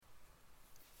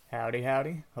Howdy,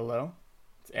 howdy. Hello.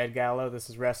 It's Ed Gallo. This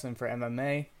is Wrestling for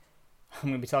MMA. I'm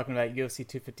going to be talking about UFC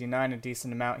 259 a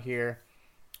decent amount here.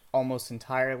 Almost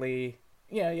entirely,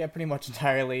 pretty much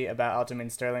entirely about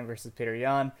Aljamain Sterling versus Petr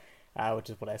Yan, which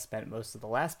is what I spent most of the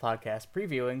last podcast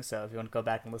previewing. So if you want to go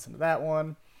back and listen to that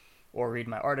one, or read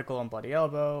my article on Bloody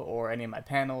Elbow, or any of my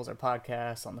panels or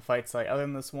podcasts on the fight site other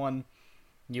than this one,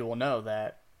 you will know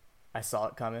that I saw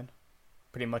it coming.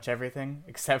 Pretty much everything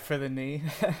except for the knee.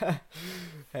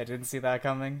 I didn't see that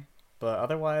coming, but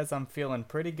otherwise I'm feeling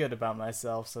pretty good about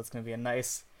myself. So it's gonna be a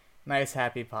nice,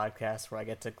 happy podcast where I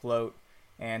get to gloat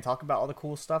and talk about all the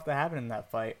cool stuff that happened in that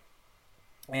fight.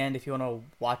 And if you want to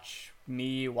watch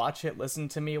me watch it, listen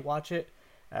to me watch it,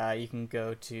 you can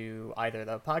go to either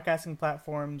the podcasting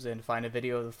platforms and find a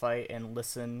video of the fight and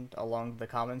listen along the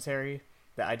commentary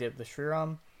that I did with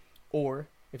Shriram, or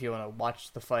if you want to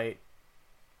watch the fight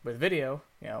with video,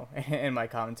 in my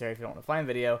commentary if you don't want to find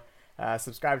video,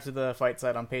 subscribe to the fight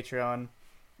site on Patreon.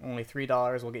 Only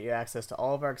 $3 will get you access to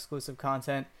all of our exclusive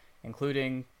content,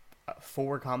 including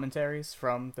 4 commentaries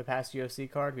from the past UFC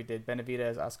card. We did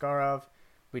Benavidez Askarov,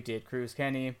 we did Cruz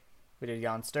Kenny, we did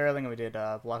Jan Sterling, and we did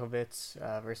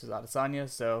Blachowicz versus Adesanya,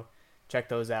 so check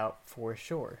those out for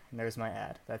sure. And there's my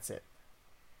ad. That's it.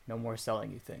 No more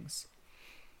selling you things.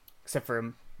 Except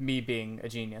for me being a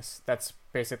genius. That's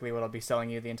basically what I'll be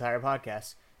selling you the entire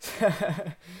podcast.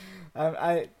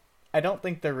 I don't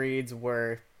think the reads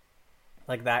were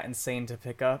like that insane to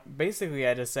pick up. Basically,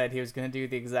 I just said he was going to do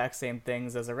the exact same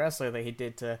things as a wrestler that he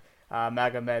did to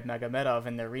Magomedov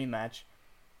in their rematch.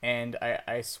 And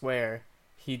I swear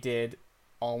he did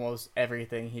almost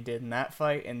everything he did in that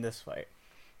fight in this fight.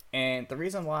 And the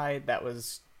reason why that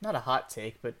was not a hot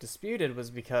take, but disputed,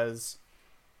 was because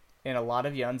in a lot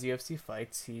of Jan's UFC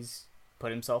fights, he's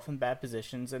put himself in bad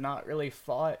positions and not really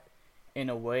fought in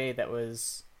a way that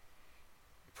was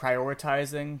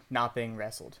prioritizing not being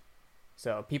wrestled.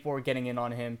 So people were getting in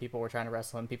on him, people were trying to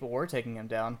wrestle him, people were taking him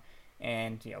down,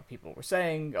 and people were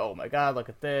saying, "Oh my God, look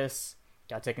at this!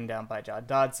 Got taken down by John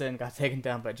Dodson, got taken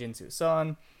down by Jinsu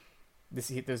Son.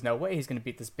 There's no way he's going to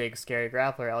beat this big, scary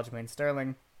grappler, Aljamain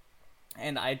Sterling."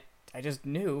 And I just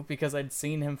knew because I'd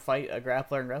seen him fight a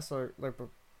grappler and wrestler.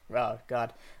 Oh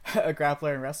God, a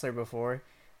grappler and wrestler before.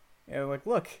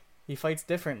 Look, he fights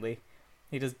differently.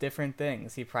 He does different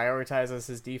things. He prioritizes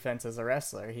his defense as a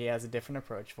wrestler. He has a different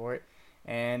approach for it,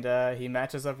 and he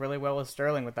matches up really well with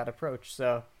Sterling with that approach.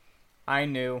 So I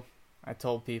knew. I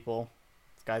told people,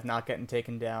 this guy's not getting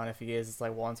taken down. If he is, it's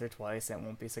like once or twice. It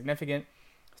won't be significant.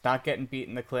 He's not getting beat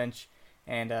in the clinch,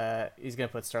 and he's gonna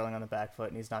put Sterling on the back foot,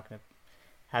 and he's not gonna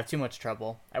have too much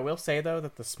trouble. I will say though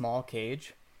that the small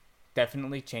cage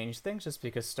definitely changed things, just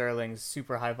because Sterling's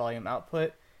super high volume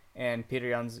output and Petr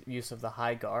Yan's use of the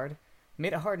high guard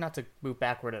made it hard not to move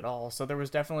backward at all. So there was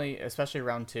definitely, especially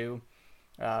round 2,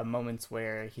 moments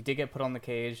where he did get put on the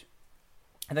cage.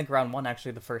 I think round 1,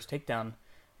 actually, the first takedown,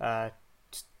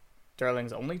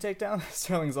 Sterling's only takedown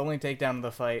of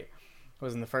the fight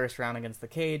was in the first round against the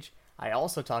cage. I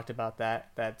also talked about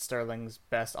that Sterling's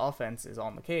best offense is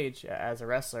on the cage. As a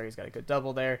wrestler, he's got a good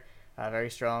double there, very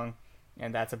strong.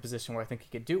 And that's a position where I think he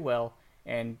could do well.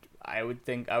 And I would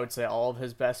say all of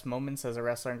his best moments as a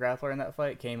wrestler and grappler in that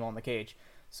fight came on the cage.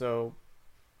 So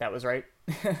that was right.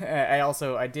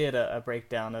 I did a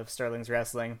breakdown of Sterling's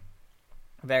wrestling,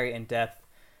 very in depth,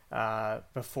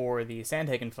 before the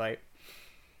Sandhagen fight.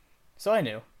 So I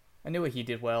knew what he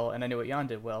did well, and I knew what Jan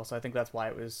did well. So I think that's why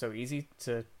it was so easy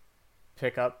to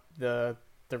pick up the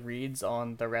reads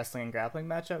on the wrestling and grappling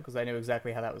matchup, because I knew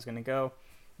exactly how that was going to go.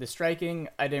 The striking,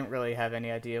 I didn't really have any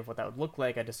idea of what that would look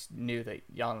like. I just knew that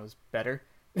Jan was better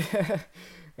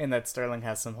and that Sterling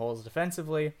has some holes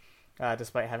defensively,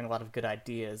 despite having a lot of good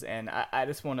ideas. And I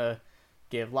just want to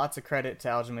give lots of credit to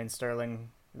Aljamain Sterling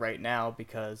right now,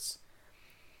 because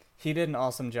he did an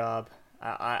awesome job.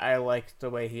 I liked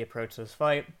the way he approached this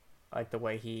fight. I liked the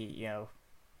way he,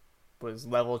 was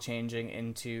level changing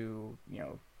into,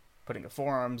 putting the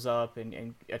forearms up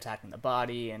and attacking the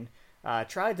body, and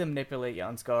tried to manipulate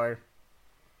Jan's guard,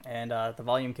 and the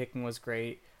volume kicking was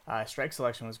great. Strike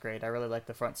selection was great. I really liked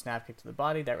the front snap kick to the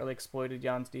body. That really exploited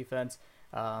Jan's defense.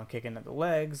 Kicking at the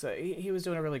legs. He was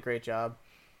doing a really great job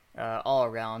all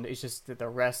around. It's just that the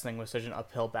wrestling was such an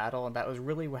uphill battle, and that was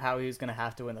really how he was going to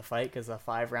have to win the fight, because a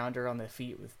 5-rounder on the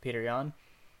feet with Petr Yan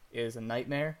is a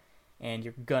nightmare, and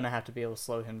you're going to have to be able to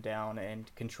slow him down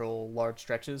and control large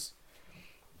stretches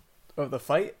of the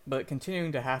fight. But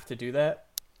continuing to have to do that,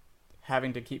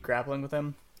 having to keep grappling with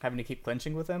him, having to keep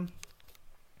clinching with him,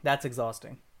 that's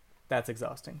exhausting.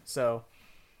 So,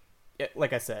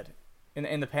 like I said,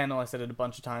 in the panel, I said it a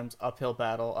bunch of times, uphill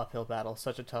battle,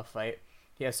 such a tough fight.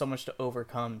 he has so much to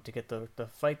overcome to get the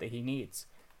fight that he needs.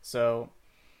 So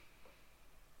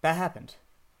that happened.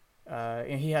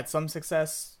 And he had some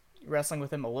success wrestling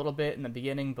with him a little bit in the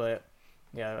beginning, but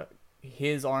yeah,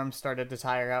 his arms started to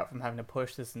tire out from having to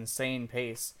push this insane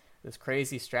pace, this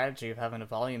crazy strategy of having to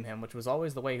volume him, which was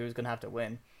always the way he was going to have to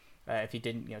win if he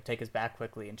didn't, take his back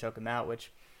quickly and choke him out.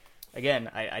 Which, again,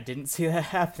 I didn't see that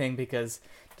happening because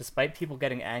despite people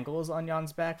getting angles on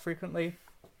Jan's back frequently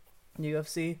in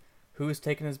UFC, who's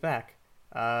taking his back?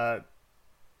 No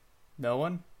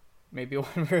one. Maybe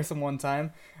one person one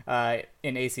time.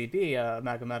 In ACB,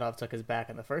 Magomedov took his back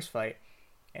in the first fight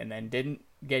and then didn't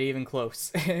get even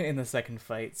close in the second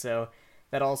fight. So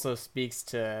that also speaks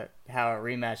to how a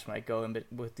rematch might go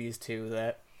with these two,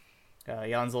 that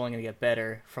Jan's only going to get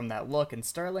better from that look, and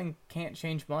Sterling can't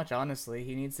change much, honestly.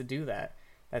 He needs to do that.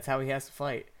 That's how he has to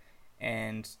fight.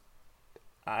 And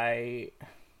okay,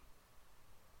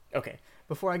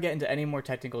 before I get into any more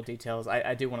technical details,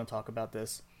 I do want to talk about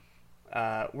this.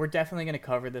 We're definitely going to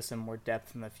cover this in more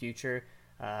depth in the future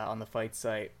on the fight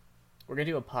site. We're going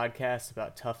to do a podcast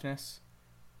about toughness.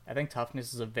 I think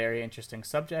toughness is a very interesting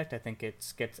subject. I think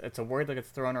it's a word that gets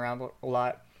thrown around a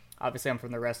lot. Obviously, I'm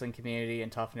from the wrestling community,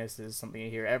 and toughness is something you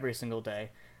hear every single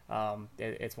day.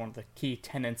 It's one of the key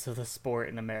tenets of the sport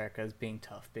in America, is being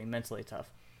tough, being mentally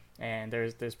tough. And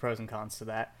there's pros and cons to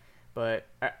that. But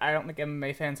I don't think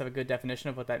MMA fans have a good definition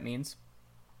of what that means.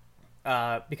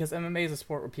 Because MMA is a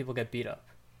sport where people get beat up.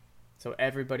 So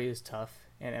everybody is tough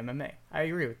in MMA. I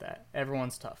agree with that.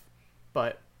 Everyone's tough.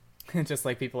 But just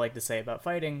like people like to say about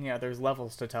fighting, there's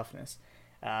levels to toughness.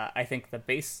 I think the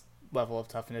base level of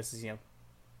toughness is,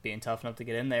 being tough enough to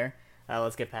get in there.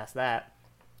 Let's get past that.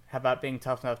 How about being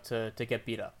tough enough to get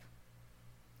beat up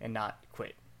and not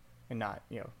quit and not,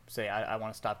 say I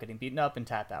want to stop getting beaten up and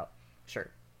tap out.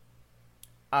 Sure.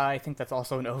 I think that's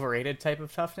also an overrated type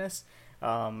of toughness.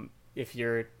 If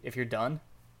you're done,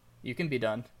 you can be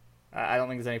done. I don't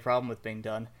think there's any problem with being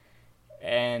done.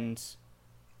 And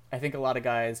I think a lot of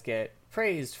guys get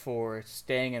praised for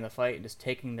staying in the fight and just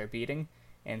taking their beating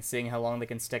and seeing how long they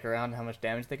can stick around and how much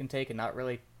damage they can take and not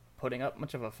really putting up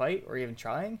much of a fight or even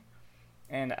trying.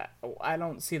 And I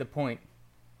don't see the point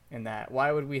in that.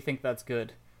 Why would we think that's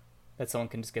good, that someone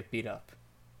can just get beat up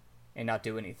and not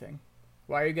do anything?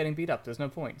 Why are you getting beat up? There's no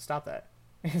point. Stop that.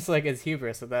 It's like it's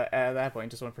hubris at that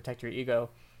point. Just want to protect your ego.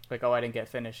 Like, oh, I didn't get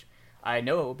finished. I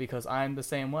know because I'm the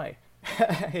same way.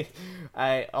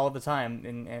 I all the time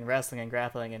in wrestling and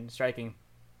grappling and striking.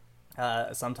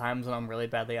 Sometimes when I'm really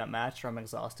badly outmatched or I'm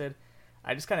exhausted,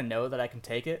 I just kind of know that I can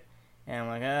take it, and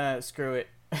I'm like, screw it.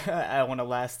 I want to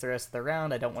last the rest of the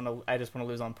round. I just want to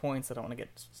lose on points. I don't want to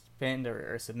get pinned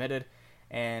or submitted,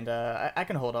 and I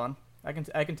can hold on. I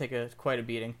can take quite a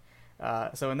beating.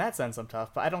 So in that sense, I'm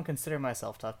tough, but I don't consider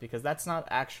myself tough because that's not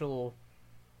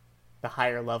the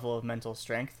higher level of mental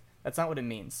strength. That's not what it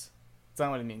means. It's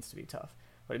not what it means to be tough.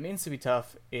 What it means to be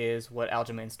tough is what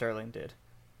Aljamain Sterling did.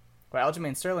 What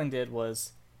Aljamain Sterling did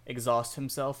was exhaust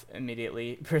himself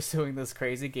immediately, pursuing this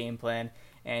crazy game plan,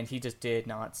 and he just did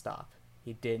not stop.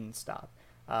 He didn't stop.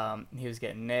 He was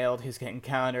getting nailed, he was getting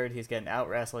countered, he was getting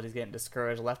out-wrestled, he's getting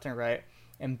discouraged left and right,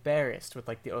 embarrassed with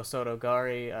like the Osoto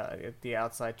Gari, the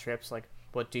outside trips, like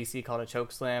what DC called a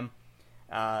choke slam.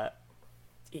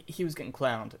 He was getting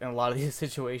clowned in a lot of these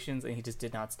situations, and he just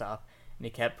did not stop. And he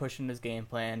kept pushing his game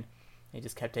plan. He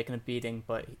just kept taking a beating,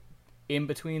 but in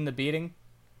between the beating,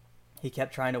 he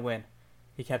kept trying to win.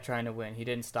 He kept trying to win. He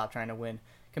didn't stop trying to win.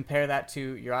 Compare that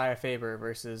to Uriah Faber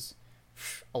versus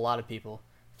a lot of people.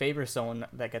 Faber's someone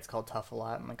that gets called tough a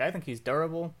lot. I think he's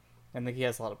durable. I think he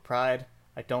has a lot of pride.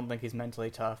 I don't think he's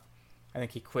mentally tough. I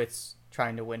think he quits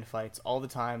trying to win fights all the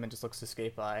time and just looks to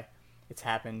skate by. It's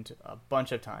happened a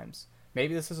bunch of times.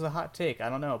 Maybe this is a hot take. I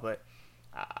don't know, but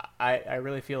I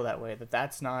really feel that way.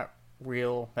 That's not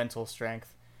real mental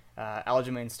strength.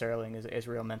 Aljamain Sterling is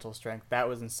real mental strength. That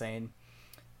was insane.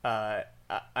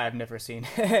 I've never seen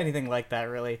anything like that,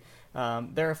 really.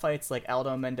 There are fights like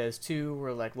Aldo Mendez 2,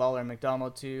 or like Lawler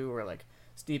McDonald 2, or like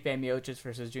Stipe Miocic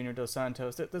versus Junior Dos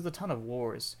Santos. There's a ton of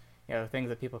wars, things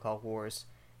that people call wars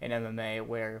in MMA,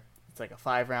 where it's like a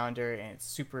 5-rounder and it's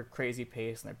super crazy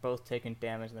pace, and they're both taking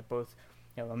damage, and they're both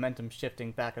momentum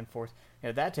shifting back and forth.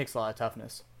 That takes a lot of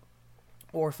toughness.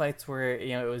 Or fights where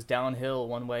it was downhill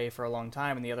one way for a long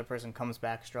time, and the other person comes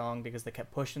back strong because they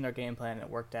kept pushing their game plan and it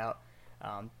worked out.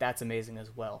 That's amazing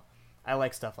as well. I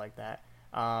like stuff like that.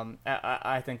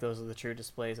 I think those are the true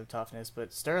displays of toughness.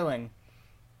 But Sterling,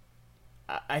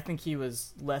 I think he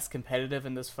was less competitive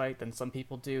in this fight than some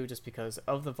people do, just because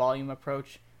of the volume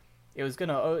approach. It was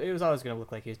always gonna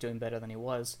look like he was doing better than he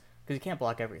was, because he can't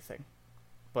block everything.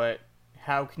 But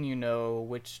how can you know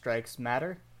which strikes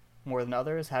matter more than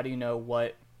others? How do you know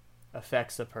what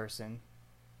affects a person?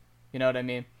 You know what I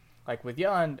mean? Like with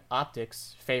Jan,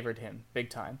 optics favored him big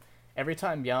time. Every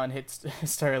time Jan hits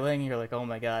Sterling, you're like, oh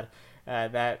my god,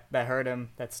 that hurt him,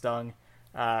 that stung.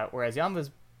 Whereas Jan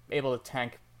was able to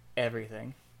tank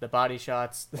everything, the body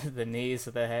shots, the knees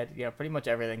to the head, pretty much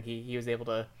everything. He was able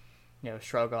to,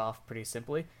 shrug off pretty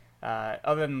simply.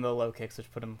 Other than the low kicks, which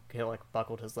he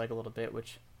buckled his leg a little bit,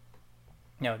 which,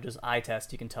 just eye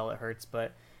test, you can tell it hurts,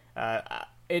 but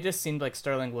it just seemed like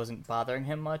Sterling wasn't bothering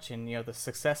him much, and the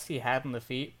success he had on the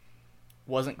feet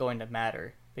wasn't going to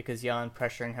matter because Jan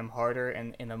pressuring him harder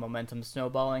and the momentum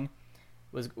snowballing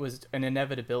was an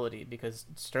inevitability because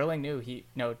Sterling knew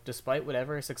despite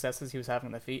whatever successes he was having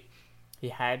on the feet, he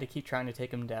had to keep trying to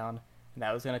take him down, and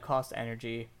that was going to cost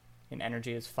energy, and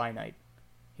energy is finite.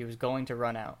 He was going to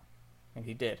run out, and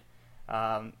he did.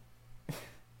 But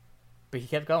he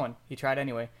kept going. He tried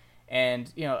anyway.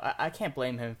 And, I can't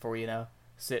blame him for,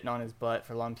 sitting on his butt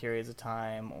for long periods of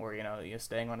time or,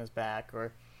 staying on his back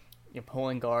or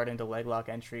pulling guard into leg lock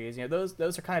entries. Those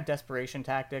are kind of desperation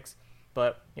tactics.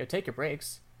 But, take your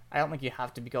breaks. I don't think you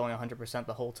have to be going 100%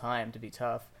 the whole time to be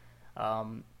tough.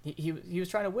 He was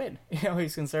trying to win.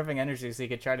 He's conserving energy so he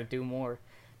could try to do more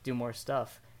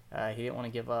stuff. He didn't want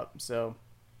to give up. So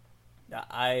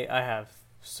I have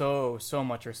so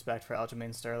much respect for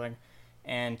Aljamain Sterling.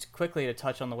 And quickly to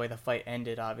touch on the way the fight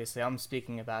ended, obviously, I'm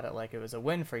speaking about it like it was a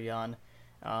win for Jan.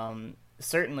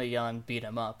 Certainly Jan beat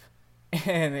him up.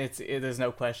 And there's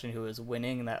no question who was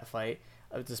winning that fight,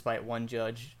 despite one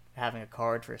judge having a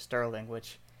card for Sterling,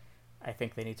 which I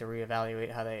think they need to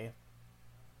reevaluate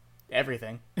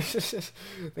everything.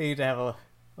 They need to have a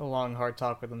long, hard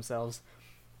talk with themselves.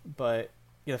 But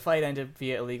the fight ended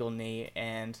via illegal knee,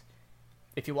 and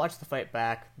if you watch the fight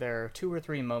back, there are 2 or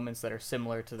 3 moments that are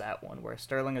similar to that one, where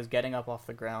Sterling is getting up off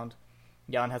the ground.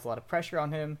 Jan has a lot of pressure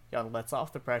on him. Jan lets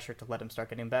off the pressure to let him start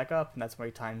getting back up, and that's where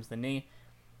he times the knee.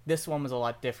 This one was a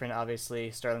lot different, obviously.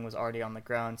 Sterling was already on the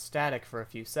ground, static for a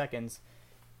few seconds.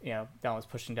 Jan was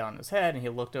pushing down his head, and he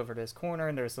looked over to his corner,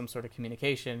 and there was some sort of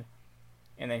communication.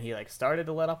 And then he started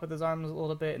to let off with his arms a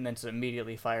little bit, and then just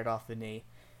immediately fired off the knee.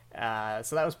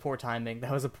 So that was poor timing.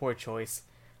 That was a poor choice.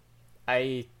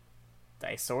 I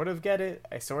sort of get it.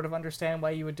 I sort of understand why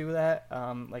you would do that.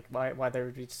 Why there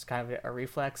would be just kind of a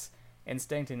reflex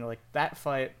instinct. And that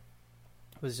fight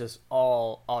was just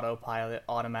all autopilot,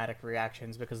 automatic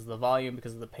reactions because of the volume,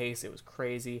 because of the pace. It was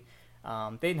crazy.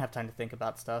 They didn't have time to think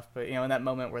about stuff. But, in that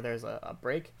moment where there's a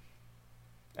break,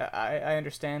 I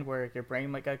understand where your brain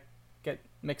might get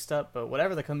mixed up. But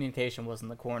whatever the communication was in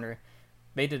the corner,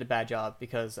 they did a bad job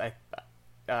because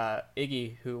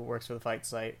Iggy, who works for the fight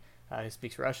site, who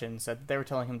speaks Russian, said that they were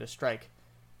telling him to strike.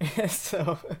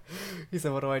 So he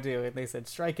said, what do I do? And they said,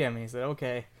 strike him. And he said,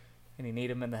 okay. And he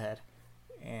kneed him in the head.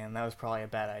 And that was probably a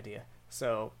bad idea.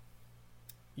 So,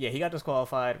 yeah, he got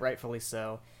disqualified, rightfully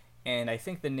so. And I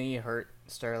think the knee hurt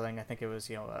Sterling. I think it was,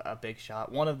 a big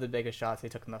shot. One of the biggest shots he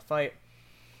took in the fight.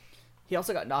 He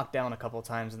also got knocked down a couple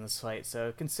times in this fight.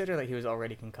 So consider that he was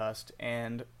already concussed.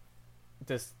 And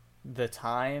the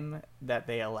time that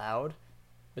they allowed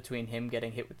between him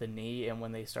getting hit with the knee and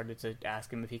when they started to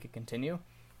ask him if he could continue,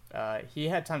 he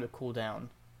had time to cool down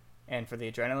and for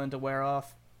the adrenaline to wear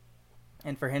off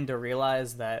and for him to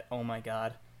realize that, oh my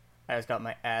god, I just got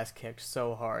my ass kicked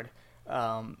so hard.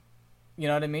 You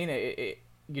know what I mean?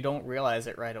 You don't realize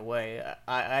it right away.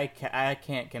 I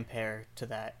can't compare to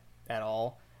that at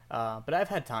all. But I've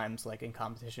had times like in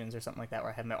competitions or something like that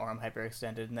where I had my arm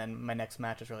hyperextended and then my next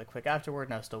match was really quick afterward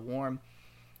and I was still warm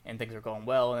and things were going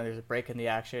well, and then there's a break in the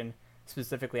action.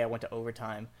 Specifically, I went to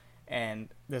overtime, and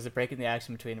there's a break in the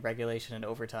action between regulation and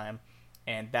overtime,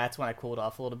 and that's when I cooled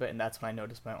off a little bit, and that's when I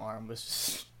noticed my arm was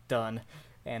just done,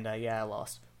 and I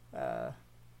lost.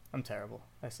 I'm terrible.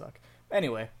 I suck.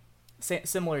 Anyway,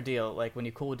 similar deal. Like when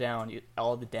you cool down,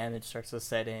 all the damage starts to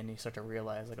set in. You start to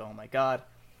realize, like, oh my god,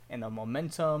 and the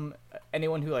momentum.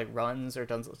 Anyone who runs or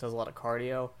does a lot of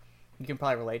cardio, you can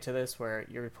probably relate to this where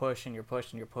you're pushing,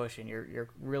 and you're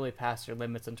really past your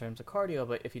limits in terms of cardio,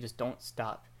 but if you just don't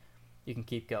stop, you can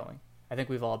keep going. I think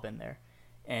we've all been there.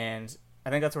 And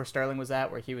I think that's where Sterling was at,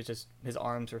 where he was just, his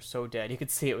arms were so dead. You could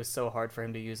see it was so hard for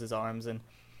him to use his arms, and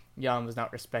Jan was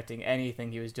not respecting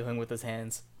anything he was doing with his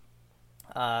hands.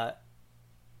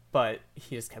 But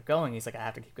he just kept going. He's like, I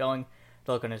have to keep going.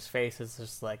 The look on his face is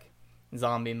just like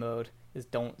zombie mode, is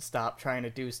don't stop trying to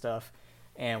do stuff.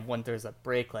 And when there's a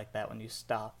break like that, when you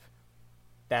stop,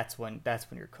 that's when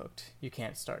you're cooked. You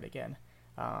can't start again.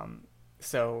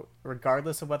 So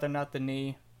regardless of whether or not the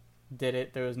knee did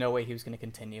it, there was no way he was going to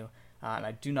continue. And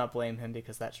I do not blame him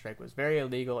because that strike was very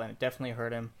illegal and it definitely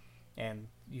hurt him. And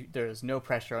there is no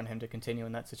pressure on him to continue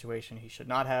in that situation. He should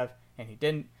not have, and he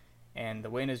didn't. And the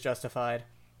win is justified,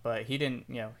 but he didn't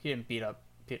beat up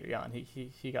Petr Yan.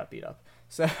 He got beat up.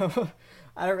 So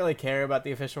I don't really care about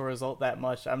the official result that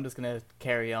much. I'm just gonna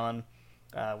carry on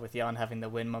with Yan having the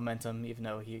win momentum, even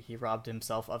though he robbed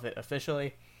himself of it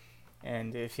officially.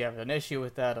 And if you have an issue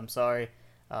with that, I'm sorry.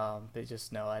 But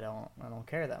just know I don't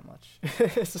care that much.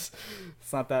 It's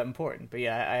not that important. But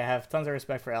yeah, I have tons of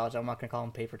respect for Alj. I'm not gonna call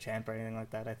him paper champ or anything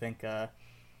like that. I think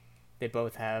they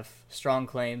both have strong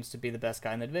claims to be the best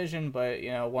guy in the division, but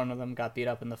one of them got beat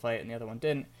up in the fight and the other one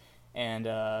didn't. And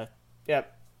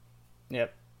yep.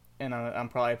 And I'm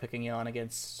probably picking Yan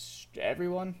against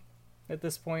everyone at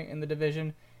this point in the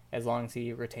division, as long as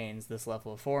he retains this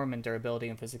level of form and durability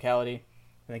and physicality.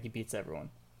 I think he beats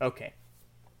everyone. Okay.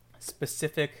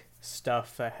 Specific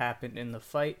stuff that happened in the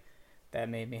fight that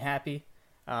made me happy.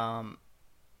 I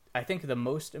think the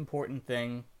most important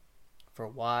thing for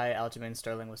why Aljamain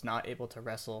Sterling was not able to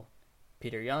wrestle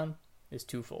Petr Yan is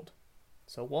twofold.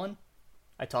 So one,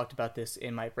 I talked about this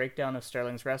in my breakdown of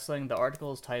Sterling's wrestling. The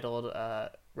article is titled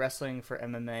Wrestling for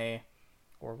MMA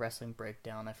or Wrestling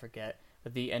Breakdown, I forget,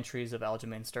 but the entries of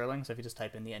Aljamain Sterling. So if you just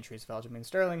type in the entries of Aljamain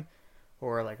Sterling,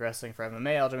 or like Wrestling for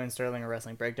MMA Aljamain Sterling, or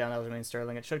Wrestling Breakdown Aljamain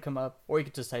Sterling, it should come up. Or you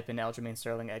could just type in Aljamain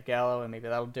Sterling Ed Gallo, and maybe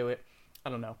that'll do it. I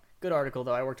don't know. Good article,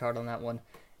 though. I worked hard on that one.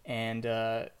 And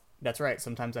that's right.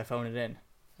 Sometimes I phone it in.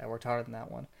 I worked hard on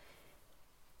that one.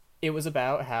 It was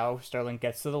about how Sterling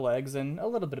gets to the legs and a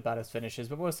little bit about his finishes,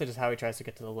 but mostly just how he tries to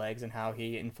get to the legs and how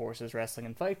he enforces wrestling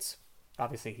in fights.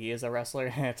 Obviously, he is a wrestler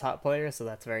and a top player, so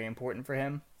that's very important for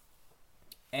him.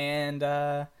 And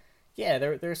yeah,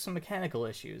 there's some mechanical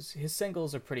issues. His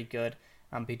singles are pretty good.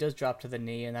 But he does drop to the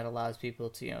knee, and that allows people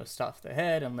to stuff the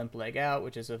head and limp leg out,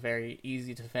 which is a very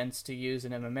easy defense to use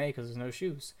in MMA because there's no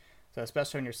shoes. So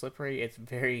especially when you're slippery, it's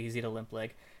very easy to limp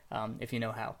leg if you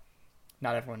know how.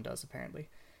 Not everyone does, apparently.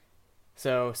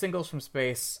 So singles from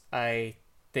space, I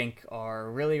think,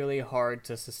 are really, really hard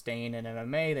to sustain in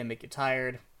MMA. They make you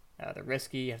tired. They're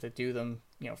risky. You have to do them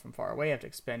from far away. You have to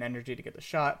expend energy to get the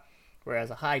shot.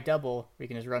 Whereas a high double, where you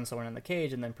can just run someone in the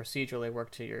cage and then procedurally work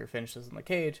to your finishes in the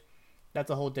cage, that's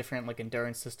a whole different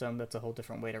endurance system. That's a whole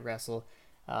different way to wrestle,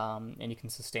 and you can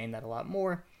sustain that a lot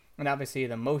more. And obviously,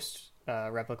 the most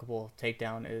replicable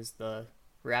takedown is the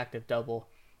reactive double.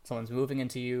 Someone's moving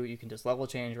into you, you can just level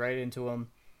change right into them,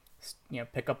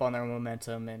 pick up on their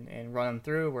momentum and run them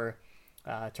through, or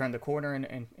turn the corner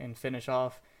and finish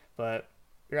off. But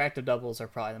reactive doubles are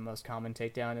probably the most common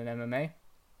takedown in MMA,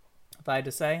 if I had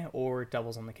to say, or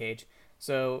doubles on the cage.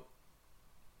 So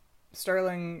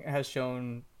Sterling has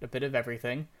shown a bit of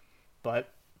everything,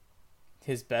 but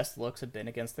his best looks have been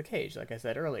against the cage, like I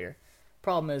said earlier.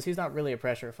 Problem is, he's not really a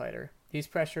pressure fighter. He's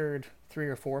pressured 3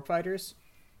 or 4 fighters,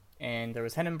 and there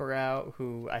was Renan Barão,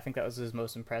 who I think that was his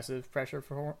most impressive pressure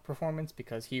performance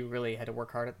because he really had to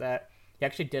work hard at that. He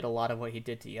actually did a lot of what he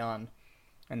did to Yan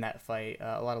in that fight,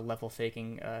 a lot of level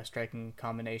faking, striking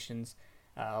combinations,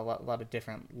 a lot of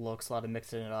different looks, a lot of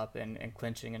mixing it up and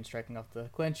clinching and striking off the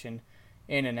clinch and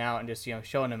in and out, and just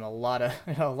showing him a lot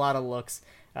of looks,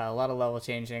 a lot of level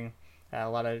changing, a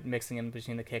lot of mixing in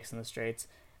between the kicks and the straights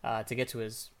to get to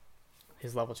his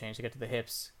level change, to get to the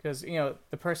hips, because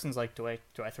the person's like, do I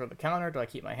throw the counter, do I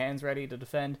keep my hands ready to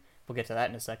defend? We'll get to that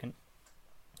in a second.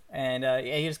 And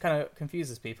yeah, he just kind of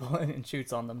confuses people and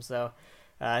shoots on them, so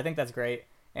I think that's great.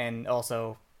 And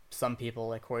also some people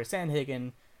like Corey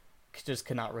Sandhagen just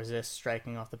cannot resist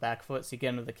striking off the back foot, so you get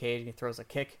into the cage and he throws a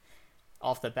kick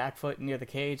off the back foot near the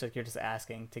cage, like you're just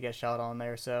asking to get shot on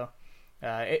there. So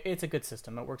it's a good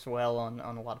system. It works well on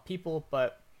a lot of people,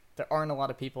 but there aren't a lot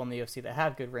of people in the UFC that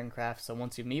have good ring craft, so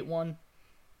once you meet one,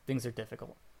 things are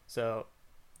difficult. So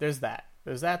there's that.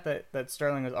 There's that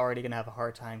Sterling was already going to have a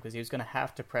hard time because he was going to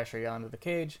have to pressure you onto the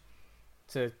cage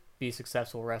to be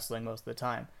successful wrestling most of the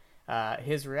time.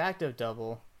 His reactive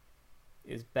double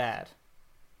is bad.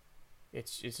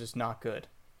 It's just not good.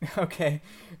 Okay?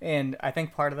 And I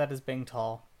think part of that is being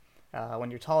tall.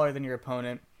 When you're taller than your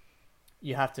opponent,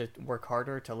 you have to work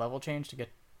harder to level change to get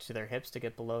to their hips, to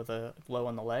get below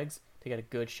on the legs, to get a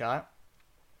good shot.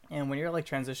 And when you're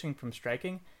transitioning from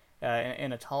striking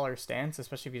in a taller stance,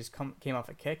 especially if you just came off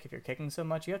a kick, if you're kicking so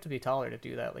much, you have to be taller to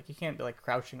do that. You can't be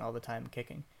crouching all the time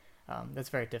kicking. That's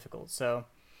very difficult. So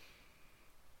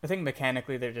I think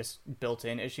mechanically they're just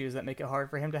built-in issues that make it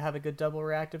hard for him to have a good double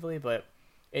reactively, but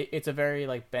it's a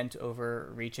very bent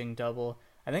over reaching double.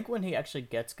 I think when he actually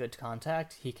gets good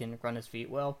contact, he can run his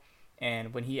feet well,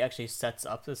 and when he actually sets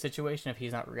up the situation, if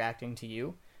he's not reacting to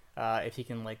you, if he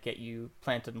can get you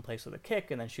planted in place with a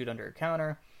kick and then shoot under a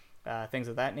counter, things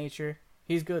of that nature.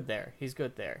 He's good there.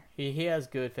 He has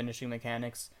good finishing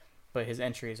mechanics, but his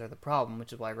entries are the problem,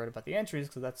 which is why I wrote about the entries,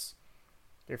 because that's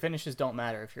your finishes don't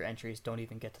matter if your entries don't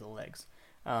even get to the legs.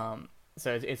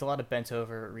 So it's a lot of bent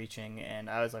over reaching, and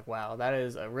I was like, wow, that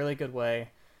is a really good way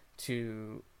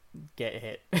to get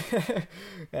hit.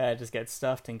 Just get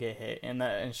stuffed and get hit,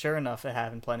 and sure enough, it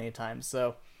happened plenty of times.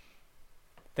 So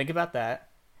think about that,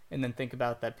 and then think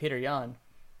about that Petr Yan,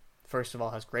 first of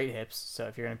all, has great hips. So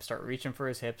if you're going to start reaching for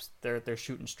his hips, they're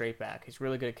shooting straight back. He's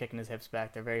really good at kicking his hips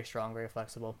back. They're very strong, very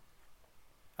flexible.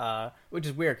 Which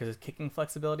is weird because his kicking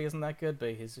flexibility isn't that good,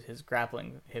 but his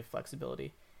grappling hip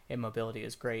flexibility and mobility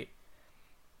is great.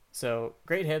 So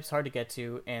great hips, hard to get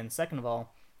to. And second of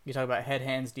all, you talk about head,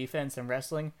 hands, defense, and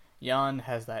wrestling. Yan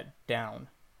has that down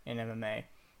in MMA.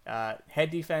 Head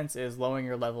defense is lowering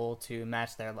your level to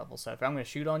match their level. So if I'm going to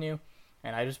shoot on you,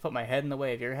 and I just put my head in the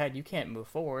way of your head, you can't move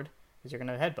forward because you're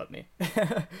going to headbutt me.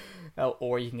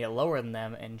 Or you can get lower than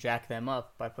them and jack them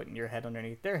up by putting your head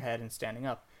underneath their head and standing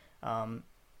up.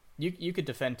 You could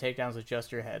defend takedowns with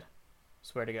just your head.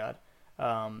 Swear to God.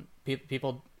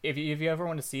 People, if you ever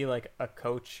want to see like a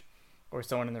coach or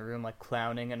someone in the room like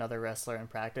clowning another wrestler in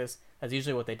practice, that's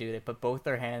usually what they do. They put both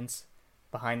their hands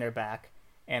behind their back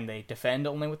and they defend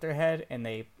only with their head, and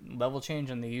they level change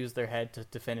and they use their head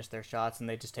to finish their shots, and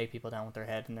they just take people down with their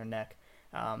head and their neck.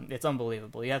 It's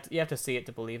unbelievable. You have to see it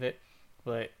to believe it,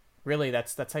 but really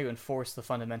that's how you enforce the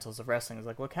fundamentals of wrestling. Is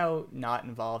like, look how not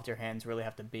involved your hands really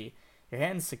have to be. Your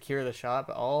hands secure the shot,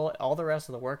 but all the rest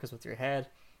of the work is with your head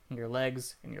and your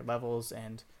legs and your levels,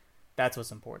 and that's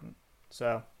what's important.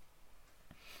 So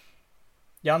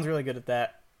Jan's really good at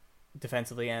that,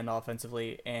 defensively and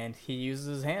offensively, and he uses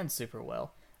his hands super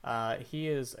well. He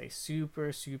is a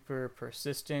super, super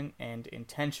persistent and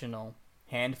intentional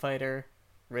hand fighter,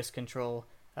 wrist control,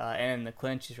 and in the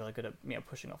clinch, he's really good at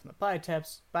pushing off in the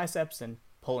biceps, and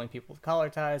pulling people with collar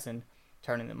ties and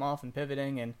turning them off and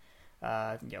pivoting and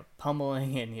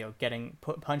pummeling and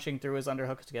punching through his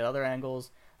underhooks to get other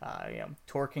angles,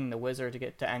 torquing the wizard to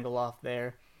get to angle off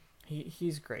there.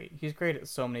 He's great. He's great at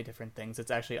so many different things.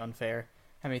 It's actually unfair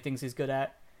how many things he's good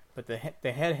at. But the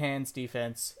head, hands,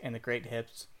 defense, and the great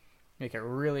hips make it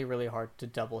really, really hard to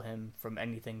double him from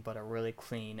anything but a really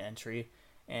clean entry.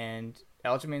 And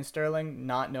Aljamain Sterling,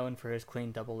 not known for his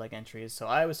clean double leg entries. So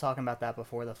I was talking about that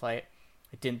before the fight.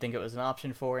 I didn't think it was an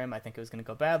option for him. I think it was going to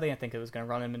go badly. I think it was going to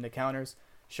run him into counters.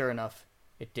 Sure enough,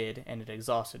 it did, and it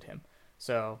exhausted him.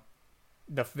 So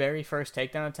the very first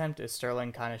takedown attempt is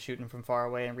Sterling kind of shooting from far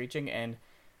away and reaching, and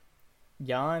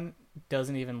Yan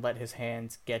doesn't even let his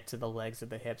hands get to the legs or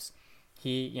the hips.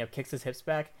 He, kicks his hips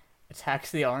back,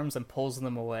 attacks the arms, and pulls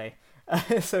them away.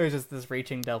 So he's just this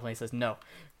reaching double, and he says no.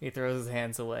 He throws his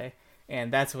hands away,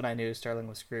 and that's when I knew Sterling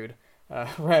was screwed.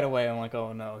 Right away, I'm like,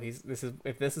 oh no,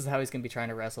 if this is how he's gonna be trying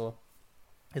to wrestle,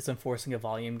 it's enforcing a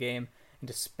volume game and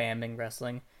just spamming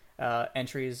wrestling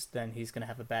entries, then he's gonna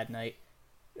have a bad night.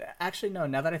 Actually, no.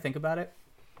 Now that I think about it,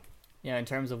 in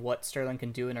terms of what Sterling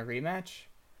can do in a rematch,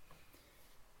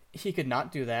 he could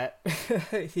not do that.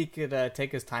 He could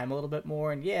take his time a little bit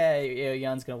more, and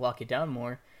Jan's gonna lock you down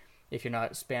more if you're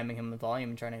not spamming him with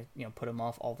volume and trying to put him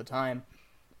off all the time.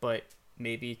 But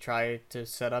maybe try to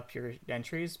set up your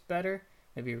entries better.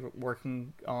 Maybe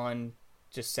working on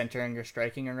just centering your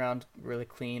striking around really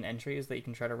clean entries that you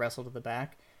can try to wrestle to the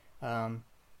back.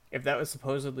 If that was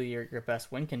supposedly your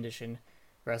best win condition,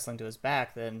 wrestling to his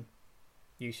back, then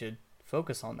you should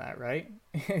focus on that, right?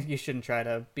 You shouldn't try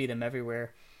to beat him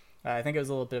everywhere. I think it was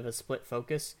a little bit of a split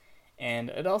focus, and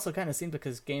it also kind of seemed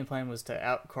because his game plan was to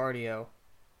out cardio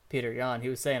Petr Yan. He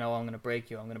was saying, "Oh, I'm going to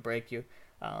break you."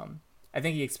 I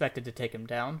think he expected to take him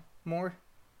down more,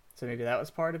 so maybe that was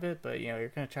part of it. But you're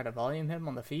going to try to volume him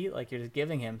on the feet, like you're just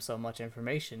giving him so much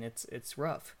information. It's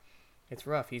rough. It's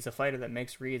rough. He's a fighter that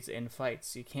makes reads in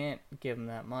fights. You can't give him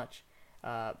that much.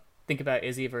 Think about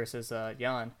Izzy versus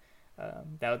Yan.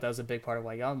 That was a big part of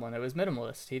why Yan won. It was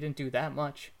minimalist. He didn't do that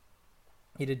much.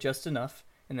 He did just enough,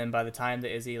 and then by the time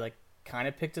that Izzy kind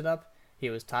of picked it up, he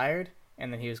was tired,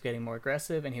 and then he was getting more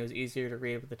aggressive, and he was easier to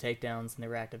read with the takedowns and the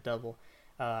reactive double.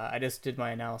 I just did my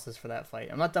analysis for that fight.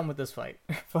 I'm not done with this fight,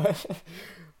 but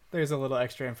there's a little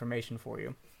extra information for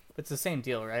you. But it's the same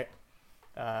deal, right?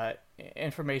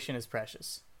 Information is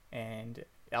precious, and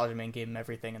Aljamain gave him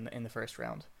everything in the first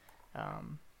round.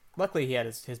 Luckily, he had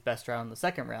his best round in the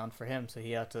second round for him, so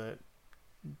he had to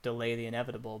delay the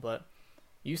inevitable. But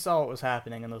you saw what was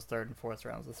happening in those third and fourth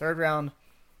rounds. The third round,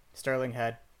 Sterling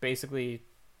had basically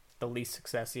the least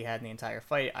success he had in the entire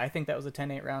fight. I think that was a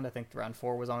 10-8 round. I think round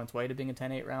 4 was on its way to being a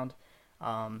 10-8 round.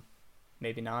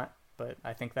 Maybe not, but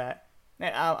I think that.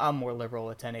 I'm more liberal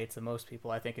with 10-8s than most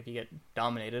people. I think if you get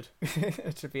dominated,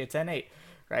 it should be a 10-8,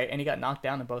 right? And he got knocked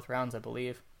down in both rounds, I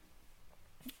believe.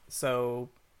 So,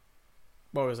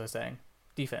 what was I saying?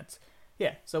 Defense.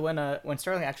 Yeah. So when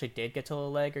Sterling actually did get to a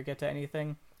leg or get to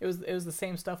anything, it was the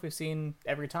same stuff we've seen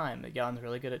every time. That Jan's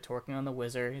really good at torquing on the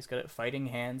whizzer. He's good at fighting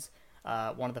hands.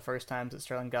 The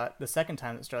second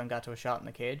time that Sterling got to a shot in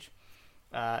the cage,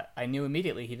 I knew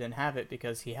immediately he didn't have it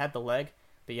because he had the leg,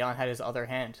 but Jan had his other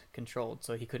hand controlled,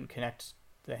 so he couldn't connect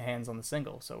the hands on the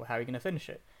single. So how are you going to finish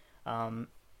it?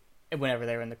 Whenever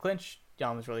they were in the clinch,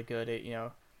 Jan was really good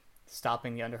at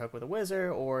stopping the underhook with a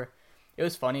whizzer. Or it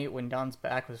was funny when Jan's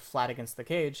back was flat against the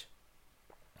cage.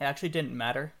 It actually didn't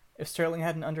matter if Sterling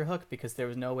had an underhook because there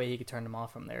was no way he could turn him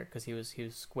off from there because he was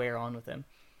square on with him.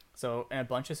 So in a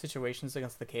bunch of situations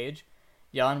against the cage,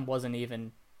 Jan wasn't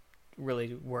even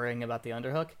really worrying about the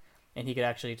underhook, and he could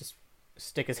actually just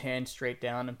stick his hand straight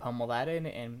down and pummel that in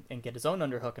and get his own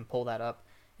underhook and pull that up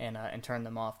and turn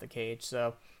them off the cage.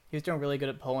 So he was doing really good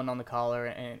at pulling on the collar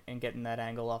and getting that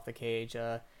angle off the cage.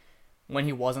 When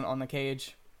he wasn't on the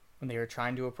cage, when they were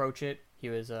trying to approach it, he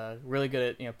was really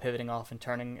good at pivoting off and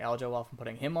turning Aljo off and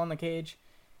putting him on the cage.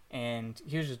 And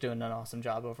he was just doing an awesome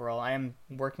job overall. I am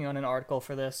working on an article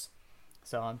for this,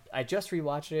 so I just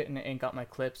rewatched it and got my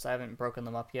clips. I haven't broken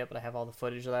them up yet, but I have all the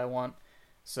footage that I want.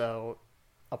 So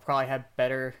I'll probably have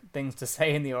better things to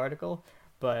say in the article.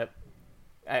 But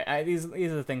these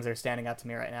are the things that are standing out to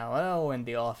me right now. Oh, and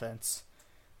the offense.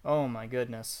 Oh my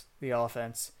goodness, the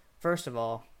offense. First of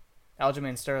all,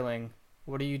 Aljamain Sterling,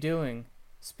 what are you doing?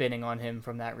 Spinning on him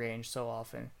from that range so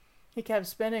often. He kept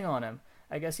spinning on him.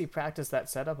 I guess he practiced that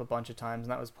setup a bunch of times,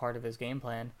 and that was part of his game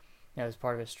plan. It was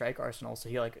part of his strike arsenal, so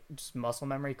he just muscle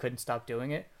memory, couldn't stop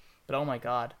doing it. But oh my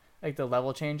god, the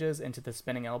level changes into the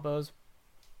spinning elbows.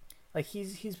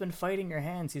 He's been fighting your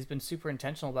hands. He's been super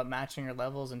intentional about matching your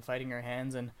levels and fighting your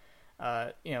hands and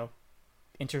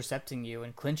intercepting you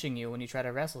and clinching you when you try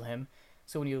to wrestle him.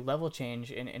 So when you level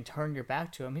change and turn your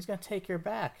back to him, he's gonna take your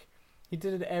back. He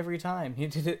did it every time.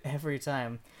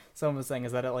 Someone was saying,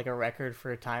 is that a record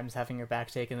for times having your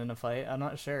back taken in a fight? I'm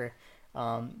not sure.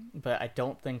 But I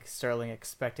don't think Sterling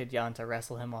expected Jan to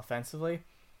wrestle him offensively.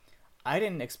 I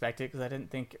didn't expect it because I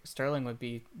didn't think Sterling would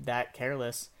be that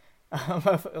careless.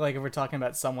 If we're talking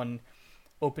about someone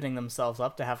opening themselves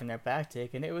up to having their back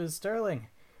taken, it was Sterling.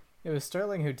 It was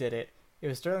Sterling who did it. It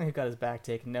was Sterling who got his back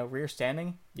taken. No, rear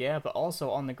standing, yeah, but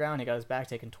also on the ground he got his back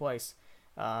taken twice.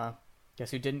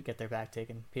 Guess who didn't get their back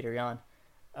taken? Petr Yan.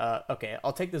 Okay,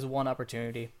 I'll take this one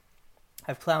opportunity.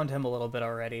 I've clowned him a little bit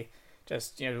already.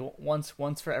 Just,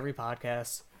 once for every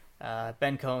podcast.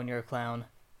 Ben Cohen, you're a clown.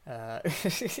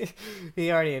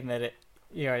 He already admitted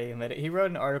it. He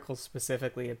wrote an article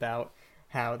specifically about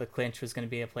how the clinch was going to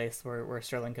be a place where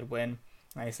Sterling could win.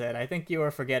 I said, I think you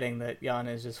are forgetting that Jan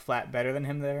is just flat better than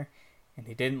him there. And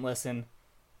he didn't listen.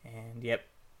 And yep,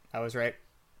 I was right.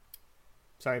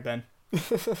 Sorry, Ben.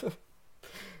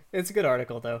 It's a good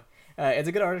article, though. It's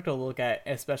a good article to look at,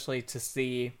 especially to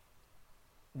see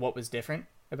what was different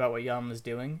about what Jan was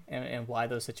doing and why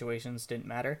those situations didn't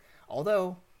matter.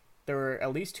 Although, there were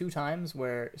at least 2 times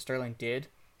where Sterling did,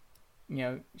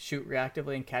 shoot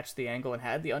reactively and catch the angle and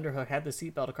had the underhook, had the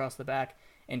seatbelt across the back,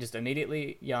 and just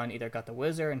immediately Jan either got the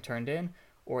whizzer and turned in,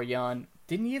 or Jan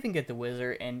didn't even get the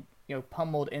whizzer and,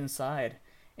 pummeled inside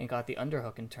and got the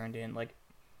underhook and turned in.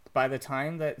 By the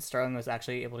time that Sterling was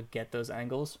actually able to get those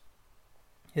angles,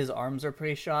 his arms were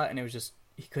pretty shot, and it was just,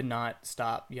 he could not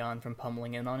stop Jan from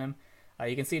pummeling in on him.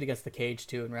 You can see it against the cage,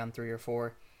 too, in round 3 or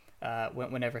 4.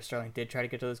 Whenever Sterling did try to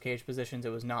get to those cage positions, it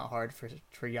was not hard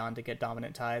for Jan to get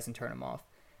dominant ties and turn him off.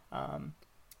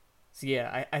 So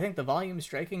yeah, I think the volume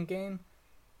striking game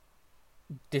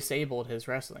disabled his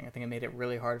wrestling. I think it made it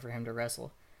really hard for him to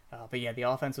wrestle. But yeah, the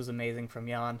offense was amazing from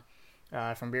Jan.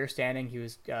 From rear standing, he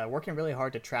was working really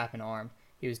hard to trap an arm.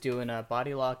 He was doing a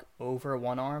body lock over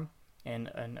one arm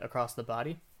and across the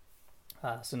body.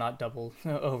 So not double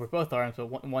over both arms, but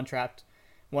one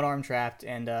arm trapped.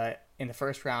 And in the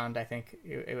first round, I think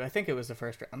it was the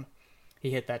first round,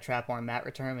 he hit that trap arm mat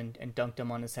return and dunked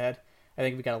him on his head. I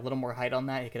think if we got a little more height on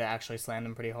that, he could have actually slammed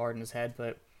him pretty hard in his head,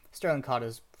 but Sterling caught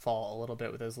his fall a little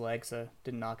bit with his leg, so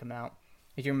didn't knock him out.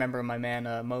 If you remember, my man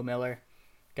Mo Miller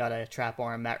got a trap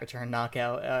arm mat return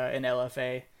knockout in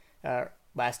LFA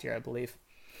last year, I believe.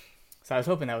 So I was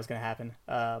hoping that was going to happen.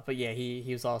 But yeah, he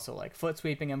was also foot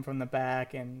sweeping him from the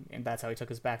back, and that's how he took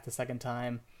his back the second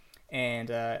time. And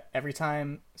every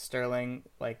time Sterling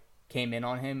came in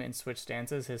on him and switched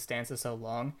stances, his stance is so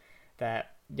long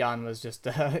that Jan was just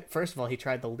first of all, he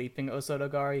tried the leaping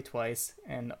Osotogari twice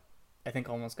and I think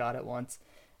almost got it once.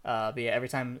 But yeah, every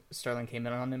time Sterling came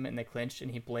in on him and they clinched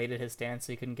and he bladed his stance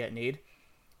so he couldn't get kneed,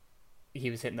 he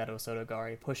was hitting that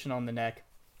Osotogari, pushing on the neck,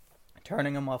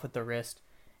 turning him off with the wrist,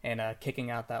 and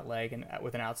kicking out that leg and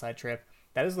with an outside trip.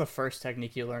 That is the first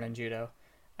technique you learn in judo.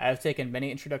 I've taken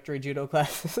many introductory judo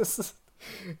classes,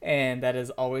 and that is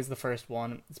always the first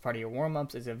one. It's part of your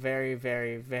warm-ups. It's a very,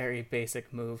 very, very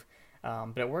basic move,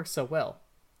 but it works so well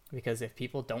because if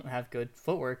people don't have good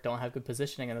footwork, don't have good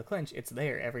positioning in the clinch, it's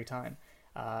there every time.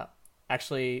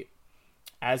 Actually,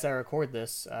 as I record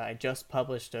this, I just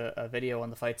published a video on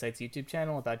the Fight Sites YouTube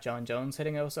channel about John Jones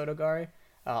hitting Osotogari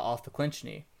off the clinch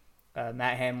knee.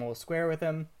 Matt Hamill was square with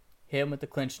him, hit him with the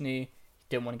clinch knee.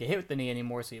 He didn't want to get hit with the knee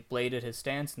anymore, so he bladed his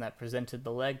stance, and that presented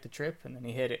the leg to trip, and then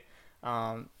he hit it.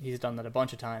 He's done that a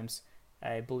bunch of times.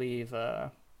 I believe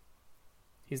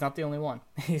he's not the only one.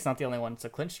 He's not the only one. So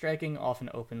clinch striking often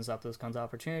opens up those kinds of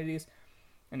opportunities,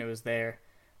 and it was there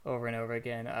over and over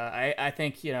again. I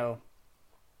think,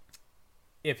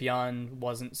 if Jan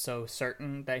wasn't so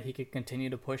certain that he could continue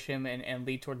to push him and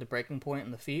lead toward the breaking point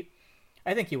in the feet,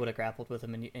 I think he would have grappled with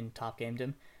him and top gamed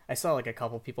him. I saw like a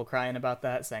couple people crying about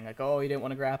that, saying like, "Oh, he didn't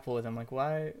want to grapple with him." Like,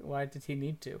 why did he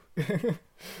need to?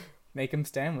 Make him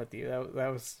stand with you.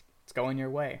 It's going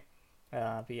your way.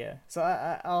 But yeah, so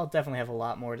I'll definitely have a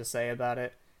lot more to say about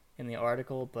it in the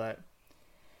article, but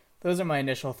those are my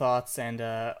initial thoughts. And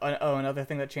another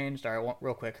thing that changed. All right,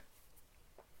 real quick.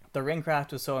 The ring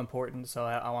craft was so important, so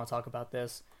I want to talk about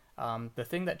this. The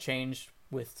thing that changed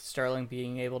with Sterling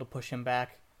being able to push him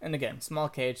back, and again, small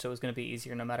cage, so it was going to be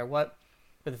easier no matter what.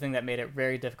 But the thing that made it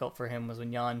very difficult for him was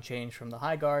when Jan changed from the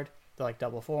high guard, the like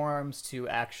double forearms, to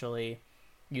actually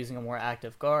using a more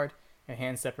active guard. And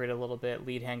hands separated a little bit,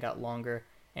 lead hand got longer,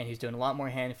 and he's doing a lot more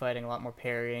hand fighting, a lot more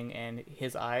parrying, and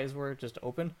his eyes were just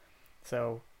open.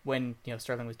 So when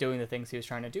Sterling was doing the things he was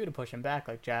trying to do to push him back,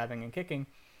 like jabbing and kicking,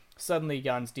 suddenly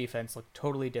Jan's defense looked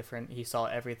totally different. He saw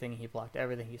everything, he blocked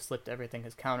everything, he slipped everything,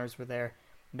 his counters were there.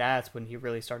 That's when he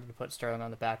really started to put Sterling on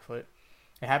the back foot.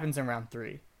 It happens in round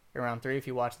 3. In round 3, if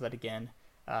you watch that again,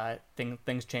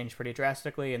 things change pretty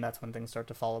drastically, and that's when things start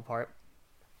to fall apart.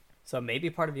 So maybe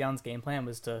part of Jan's game plan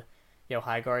was to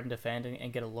high guard and defend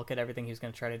and get a look at everything he was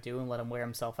going to try to do and let him wear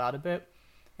himself out a bit,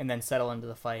 and then settle into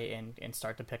the fight and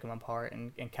start to pick him apart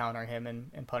and counter him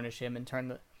and punish him and turn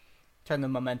the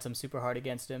momentum super hard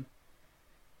against him.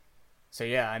 So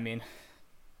yeah, I mean,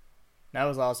 that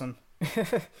was awesome.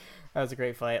 That was a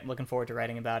great fight. I'm looking forward to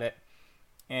writing about it.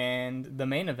 And the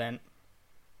main event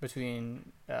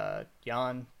between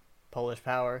Jan, Polish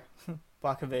Power,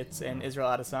 Blachowicz, and Israel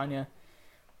Adesanya,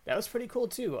 that was pretty cool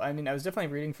too. I mean, I was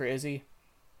definitely rooting for Izzy.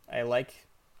 I like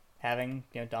having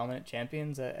dominant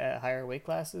champions at higher weight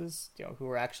classes, who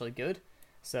are actually good.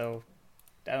 So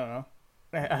I don't know.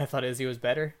 I thought Izzy was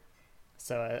better,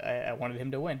 so I wanted him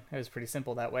to win. It was pretty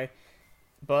simple that way.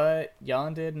 But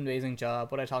Jan did an amazing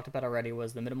job. What I talked about already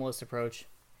was the minimalist approach.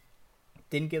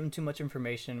 Didn't give him too much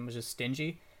information, was just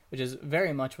stingy, which is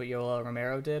very much what Yoel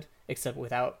Romero did, except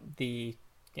without the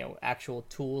actual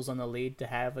tools on the lead to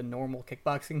have a normal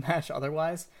kickboxing match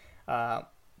otherwise.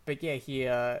 But yeah, he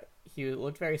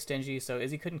looked very stingy, so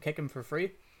Izzy couldn't kick him for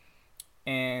free,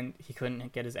 and he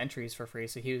couldn't get his entries for free.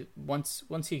 So he once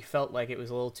he felt like it was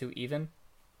a little too even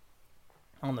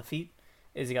on the feet,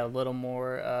 Izzy got a little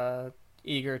more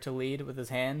eager to lead with his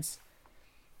hands,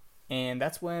 and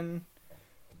that's when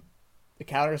the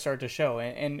counters started to show.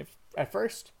 And at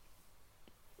first,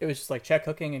 it was just like check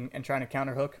hooking and trying to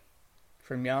counter hook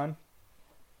from Jan,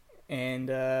 and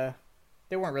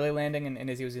they weren't really landing, and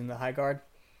Izzy was in the high guard.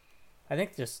 I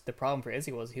think just the problem for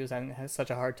Izzy was he was having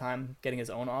such a hard time getting his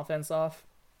own offense off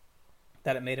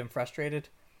that it made him frustrated,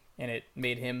 and it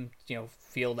made him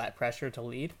feel that pressure to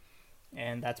lead.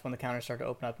 And that's when the counters started to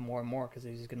open up more and more because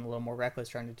he was getting a little more reckless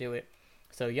trying to do it.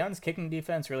 So Jan's kicking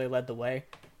defense really led the way.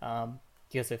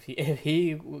 Because if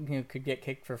he could get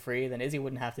kicked for free, then Izzy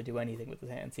wouldn't have to do anything with his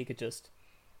hands. He could just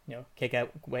kick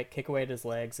away at his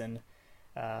legs and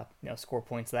score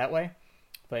points that way.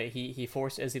 But he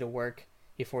forced Izzy to work.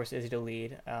 He forced Izzy to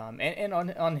lead. And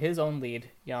on his own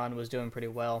lead, Jan was doing pretty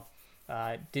well.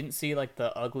 Didn't see like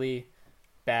the ugly,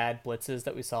 bad blitzes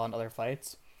that we saw in other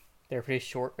fights. They were pretty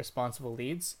short, responsible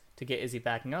leads to get Izzy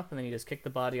backing up, and then he just kicked the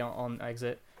body on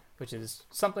exit, which is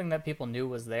something that people knew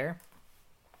was there.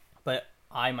 But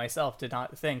I myself did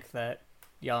not think that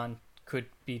Jan could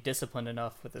be disciplined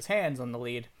enough with his hands on the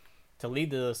lead to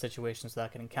lead to those situations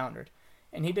without getting countered.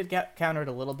 And he did get countered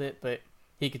a little bit, but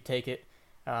he could take it.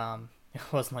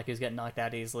 It wasn't like he was getting knocked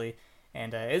out easily.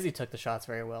 And Izzy took the shots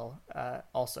very well.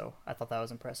 Also, I thought that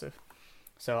was impressive.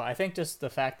 So I think just the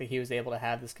fact that he was able to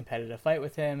have this competitive fight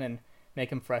with him and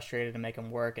make him frustrated and make him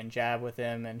work and jab with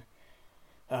him and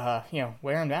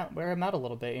wear him out a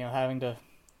little bit. Having to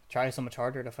try so much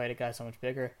harder to fight a guy so much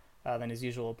bigger than his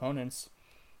usual opponents.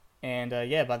 And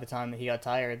yeah, by the time that he got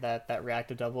tired, that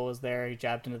reactive double was there. He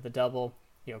jabbed into the double.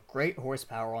 Great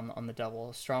horsepower on the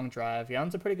double, strong drive.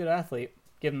 Jan's a pretty good athlete.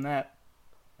 Give him that.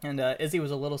 And Izzy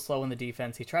was a little slow in the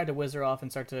defense. He tried to whizzer off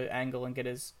and start to angle and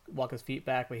walk his feet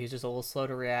back, but he's just a little slow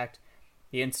to react.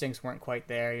 The instincts weren't quite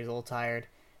there. He was a little tired,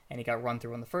 and he got run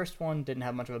through on the first one. Didn't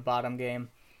have much of a bottom game.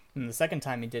 And the second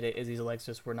time he did it, Izzy's legs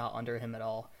just were not under him at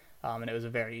all, and it was a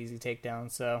very easy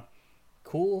takedown. So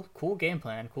cool game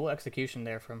plan, cool execution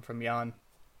there from Jan.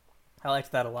 I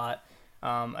liked that a lot.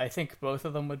 I think both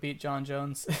of them would beat Jon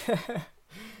Jones.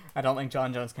 I don't think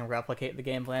Jon Jones can replicate the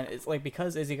game plan. It's like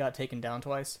because Izzy got taken down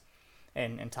twice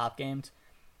and top gamed,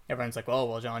 everyone's like, oh,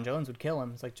 well, Jon Jones would kill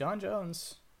him. It's like Jon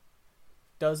Jones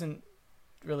doesn't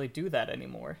really do that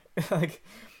anymore. Like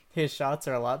his shots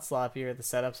are a lot sloppier, the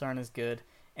setups aren't as good,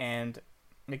 and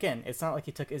again, it's not like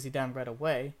he took Izzy down right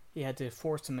away. He had to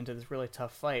force him into this really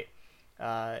tough fight.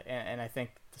 And I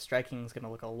think the striking is going to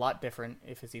look a lot different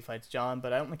if Izzy fights Jon,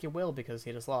 but I don't think he will because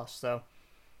he just lost. So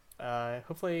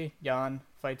hopefully Jan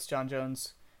fights Jon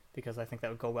Jones because I think that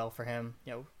would go well for him.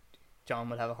 Jon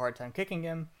would have a hard time kicking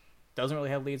him, doesn't really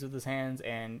have leads with his hands,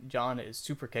 and Jon is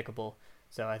super kickable.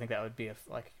 So I think that would be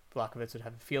Blachowicz would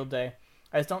have a field day.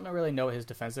 I just don't really know what his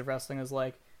defensive wrestling is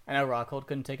like. I know Rockhold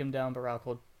couldn't take him down, but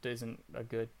Rockhold isn't a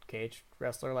good cage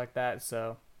wrestler like that,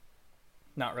 so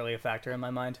not really a factor in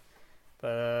my mind.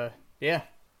 But yeah,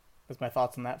 that's my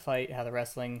thoughts on that fight, how the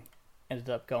wrestling ended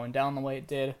up going down the way it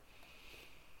did.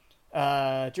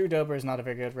 Drew Dober is not a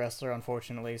very good wrestler,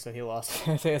 unfortunately, so he lost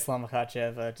to Islam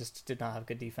Makhachev. Just did not have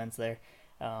good defense there.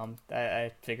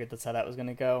 I figured that's how that was going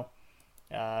to go.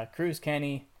 Cruz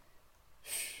Kenny.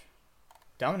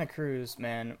 Dominic Cruz,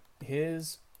 man,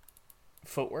 his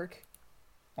footwork,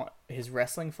 his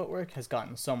wrestling footwork has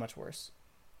gotten so much worse.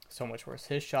 So much worse.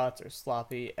 His shots are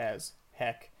sloppy as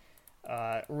heck.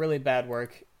 Really bad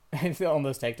work on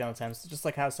those takedown attempts. Just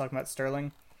like how I was talking about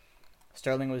Sterling.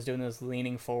 Sterling was doing those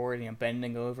leaning forward,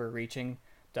 bending over, reaching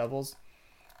doubles.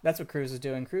 That's what Cruz is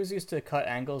doing. Cruz used to cut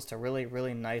angles to really,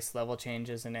 really nice level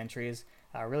changes and entries.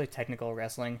 Really technical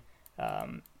wrestling.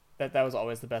 That was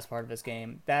always the best part of his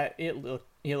game. He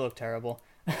looked terrible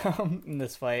in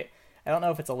this fight. I don't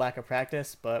know if it's a lack of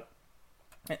practice,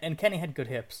 and Kenny had good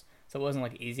hips, so it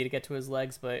wasn't easy to get to his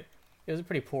legs, but it was a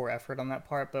pretty poor effort on that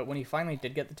part. But when he finally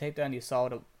did get the takedown, you saw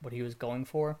what he was going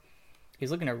for. He's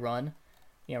looking to run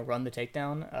the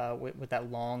takedown with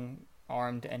that long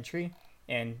armed entry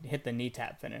and hit the knee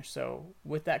tap finish. So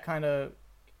with that kind of,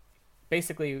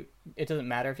 basically, it doesn't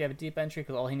matter if you have a deep entry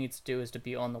because all he needs to do is to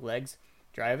be on the legs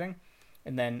driving,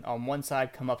 and then on one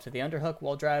side come up to the underhook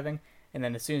while driving, and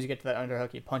then as soon as you get to that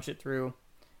underhook, you punch it through,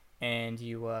 and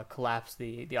you collapse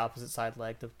the opposite side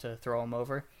leg to throw him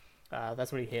over.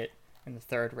 That's what he hit in the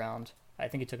third round. I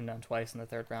think he took him down twice in the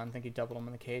third round. I think he doubled him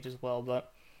in the cage as well.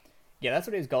 But yeah, that's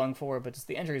what he was going for. But just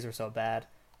the injuries were so bad,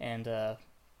 and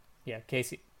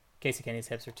Casey Kenny's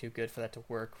hips are too good for that to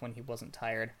work when he wasn't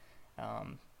tired.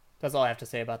 That's all I have to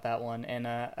say about that one. And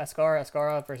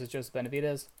Ascara versus Joseph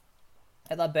Benavidez.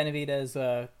 I thought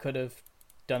Benavidez could have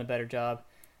done a better job,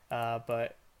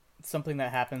 but something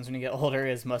that happens when you get older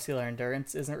is muscular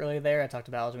endurance isn't really there. I talked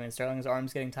about Aljamain Sterling's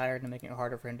arms getting tired and making it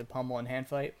harder for him to pummel and hand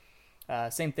fight.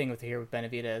 Same thing with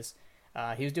Benavidez.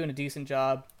 He was doing a decent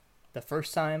job the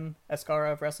first time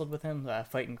Askarov wrestled with him,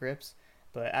 fighting grips,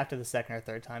 but after the second or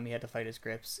third time he had to fight his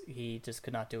grips, he just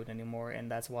could not do it anymore, and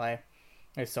that's why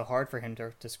it's so hard for him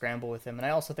to scramble with him. And I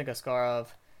also think Askarov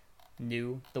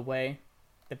knew the way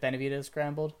that Benavidez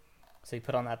scrambled, so he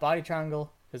put on that body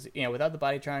triangle, because without the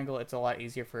body triangle it's a lot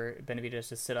easier for Benavidez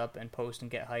to sit up and post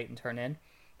and get height and turn in,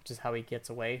 which is how he gets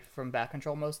away from back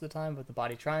control most of the time. With the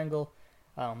body triangle,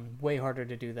 way harder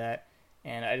to do that,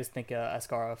 and I just think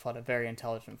Askarov fought a very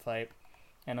intelligent fight,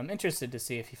 and I'm interested to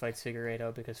see if he fights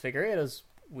Figueiredo, because Figueiredo's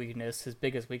weakness, his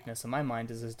biggest weakness in my mind,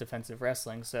 is his defensive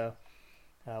wrestling, so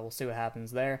we'll see what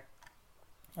happens there.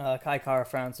 Kai Kara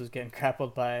France was getting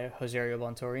grappled by Rogerio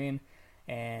Bontorin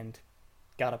and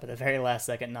got up at the very last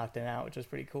second, knocked him out, which was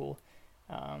pretty cool.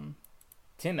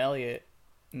 Tim Elliott,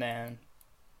 man,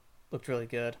 looked really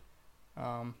good.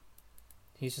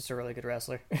 He's just a really good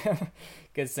wrestler.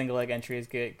 Good single leg entries,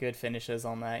 good finishes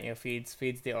on that. Feeds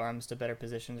the arms to better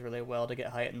positions really well to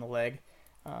get height in the leg,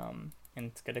 and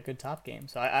it's got a good top game.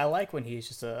 So I like when he's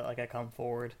just a come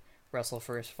forward, wrestle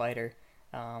first fighter.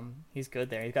 He's good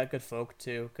there. He's got good folk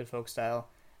too, good folk style,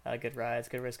 good rides,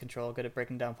 good wrist control, good at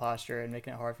breaking down posture and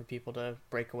making it hard for people to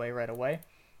break away right away.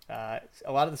 A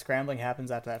lot of the scrambling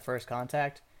happens after that first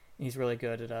contact. He's really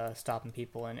good at stopping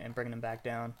people and bringing them back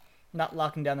down. not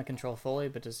locking down the control fully,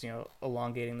 but just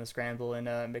elongating the scramble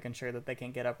and making sure that they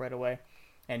can't get up right away.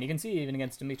 And you can see even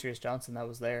against Demetrius Johnson that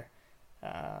was there.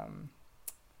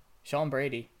 Sean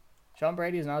Brady. Sean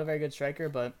Brady is not a very good striker,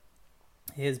 but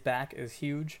his back is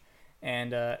huge,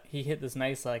 and he hit this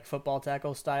nice like football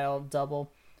tackle style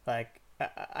double. Like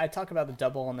I talk about the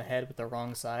double on the head with the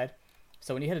wrong side.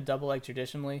 So when you hit a double leg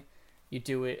traditionally, you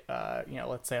do it.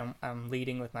 Let's say I'm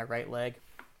leading with my right leg,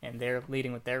 and they're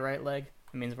leading with their right leg.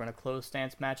 It means we're in a closed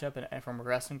stance matchup, and from a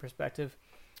wrestling perspective,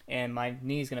 and my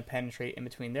knee is going to penetrate in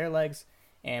between their legs,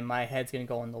 and my head's going to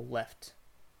go in the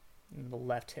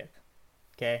left hip.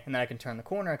 Okay, and then I can turn the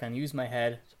corner. I can use my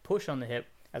head to push on the hip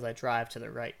as I drive to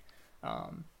the right.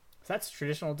 So that's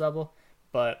traditional double,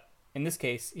 but in this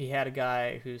case, he had a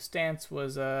guy whose stance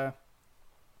was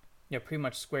pretty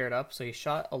much squared up, so he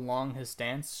shot along his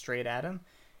stance straight at him,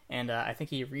 and I think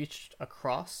he reached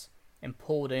across and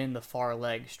pulled in the far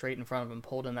leg straight in front of him,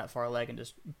 pulled in that far leg and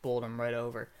just bowled him right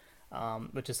over,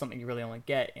 which is something you really only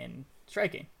get in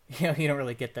striking. You don't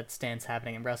really get that stance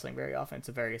happening in wrestling very often. It's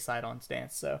a very side-on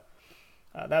stance, so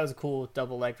that was a cool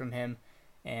double leg from him,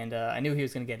 and I knew he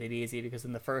was going to get it easy because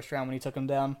in the first round when he took him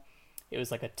down, it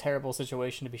was like a terrible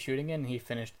situation to be shooting in, and he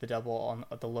finished the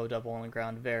low double on the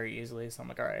ground very easily, so I'm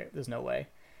like, all right, there's no way.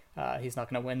 He's not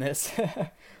going to win this. And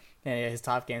yeah, his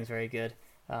top game is very good.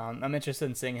 I'm interested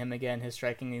in seeing him again. His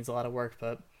striking needs a lot of work,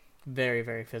 but very,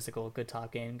 very physical, good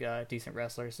top game, decent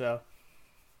wrestler. So,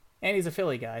 and he's a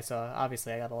Philly guy, so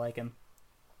obviously I gotta like him.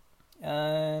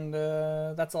 And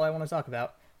that's all I want to talk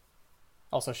about.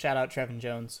 Also, shout out Trevin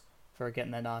Jones for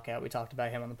getting that knockout. We talked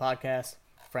about him on the podcast.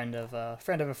 Friend of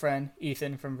a friend,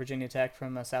 Ethan from Virginia Tech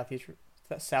from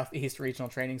Southeast Regional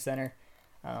Training Center.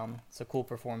 So cool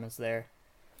performance there.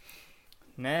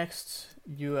 Next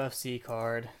UFC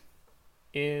card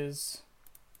is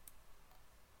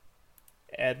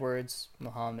Edwards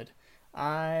Muhammad.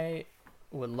 I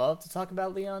would love to talk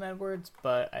about Leon Edwards,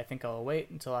 but I think I'll wait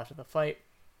until after the fight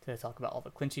to talk about all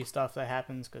the clinchy stuff that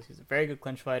happens because he's a very good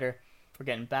clinch fighter. We're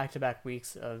getting back-to-back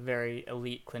weeks of very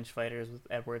elite clinch fighters with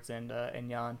Edwards and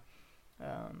Jan.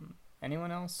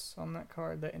 Anyone else on that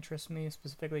card that interests me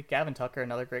specifically? Gavin Tucker,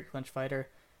 another great clinch fighter.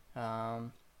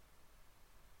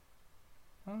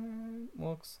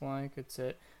 Looks like it's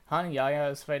it. Hani Yaya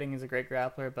is fighting. He's a great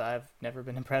grappler, but I've never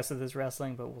been impressed with his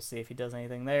wrestling, but we'll see if he does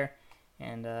anything there.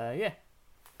 And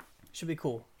should be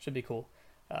cool. Nasrat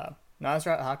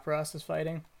Hakparas is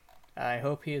fighting. I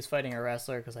hope he is fighting a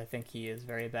wrestler because I think he is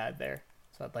very bad there.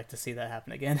 So I'd like to see that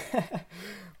happen again.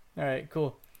 Alright,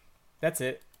 cool. That's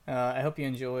it. I hope you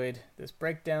enjoyed this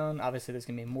breakdown. Obviously, there's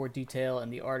going to be more detail in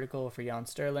the article for Jan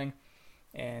Sterling.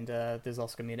 And there's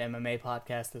also going to be an MMA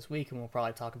podcast this week, and we'll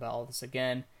probably talk about all this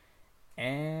again.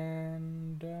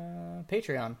 And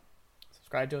Patreon.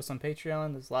 Subscribe to us on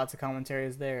Patreon. There's lots of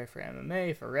commentaries there for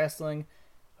MMA, for wrestling,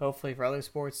 hopefully for other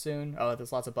sports soon. Oh,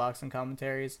 there's lots of boxing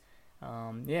commentaries.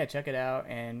 Check it out,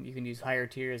 and you can use higher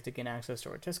tiers to gain access to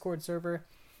our Discord server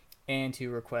and to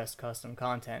request custom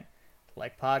content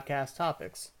like podcast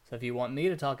topics. So if you want me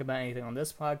to talk about anything on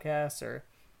this podcast or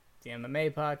the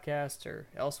MMA podcast or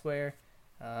elsewhere,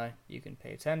 you can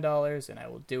pay $10 and I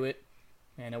will do it,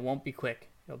 and it won't be quick.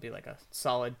 It'll be like a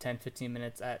solid 10-15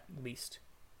 minutes at least.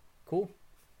 Cool.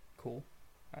 All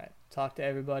right, talk to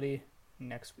everybody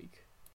next week.